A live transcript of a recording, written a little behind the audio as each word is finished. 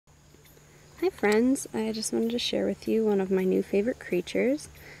Hi friends, I just wanted to share with you one of my new favorite creatures.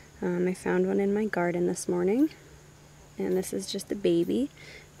 I found one in my garden this morning, and this is just a baby,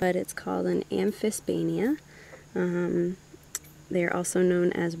 but it's called an Amphisbaenia. They're also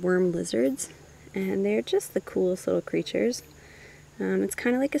known as worm lizards, and they're just the coolest little creatures. It's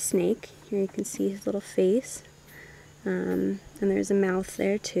kind of like a snake. Here you can see his little face, and there's a mouth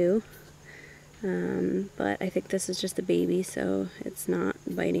there too. But I think this is just a baby, so it's not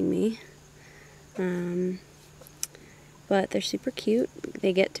biting me. But they're super cute.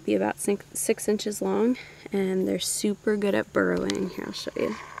 They get to be about 6 inches long, and they're super good at burrowing. Here, I'll show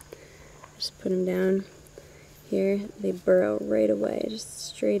you. Just put them down here. They burrow right away, just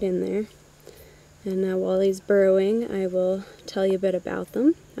straight in there. And now while he's burrowing, I will tell you a bit about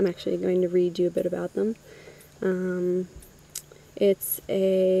them. I'm actually going to read you a bit about them. It's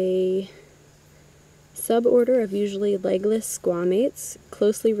a suborder of usually legless squamates,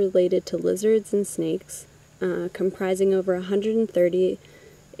 closely related to lizards and snakes, comprising over 130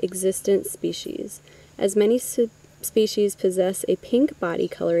 existent species. As many species possess a pink body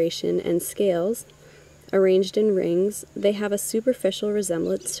coloration and scales arranged in rings, they have a superficial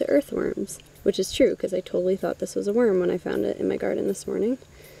resemblance to earthworms, which is true because I totally thought this was a worm when I found it in my garden this morning,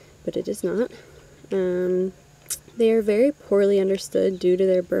 but it is not. They are very poorly understood due to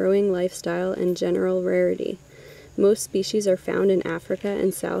their burrowing lifestyle and general rarity. Most species are found in Africa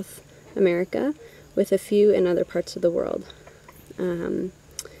and South America, with a few in other parts of the world.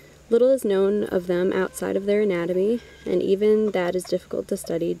 Little is known of them outside of their anatomy, and even that is difficult to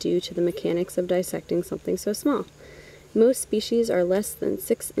study due to the mechanics of dissecting something so small. Most species are less than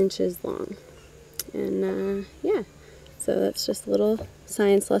 6 inches long. And yeah, so that's just a little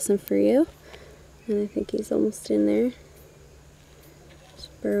science lesson for you. And I think he's almost in there. Just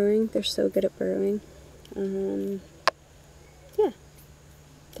burrowing. They're so good at burrowing. Yeah.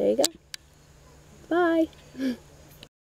 There you go. Bye.